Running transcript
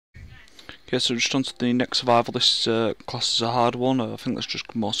Yeah, so just on to the next survival. This class is a hard one. I think that's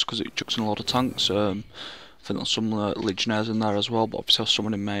just mostly because it chucks in a lot of tanks. I think there's some Legionnaires in there as well, but obviously I was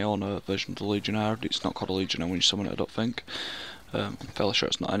summoning May on a version of the Legionnaire. It's not called a Legionnaire when you summon it, I don't think. I'm fairly sure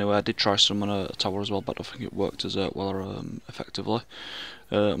it's not anyway. I did try summon a tower as well, but I don't think it worked as well or effectively.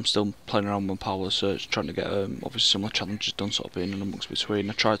 I'm still playing around with power search, trying to get obviously similar challenges done, sort of being in amongst between.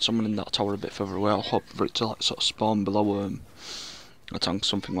 I tried summoning that tower a bit further away. I hope for it to like sort of spawn below a tank,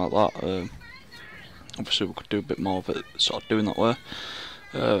 something like that. Obviously we could do a bit more of it, sort of doing that way.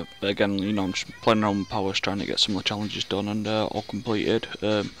 But again, you know, I'm just playing around with powers, trying to get similar challenges done and all completed.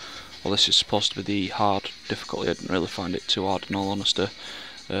 Well, this is supposed to be the hard difficulty. I didn't really find it too hard in all honesty.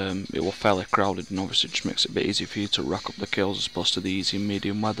 It was fairly crowded, and obviously it just makes it a bit easier for you to rack up the kills as opposed to the easy and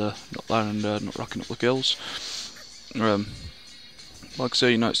medium weather, not there and not racking up the kills. Like I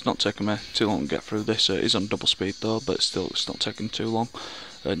say, you know, it's not taking me too long to get through this. It is on double speed though, but still it's not taking too long.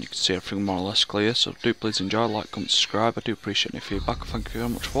 And you can see everything more or less clear, so do please enjoy, like, comment, subscribe. I do appreciate any feedback, thank you very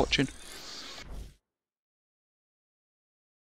much for watching.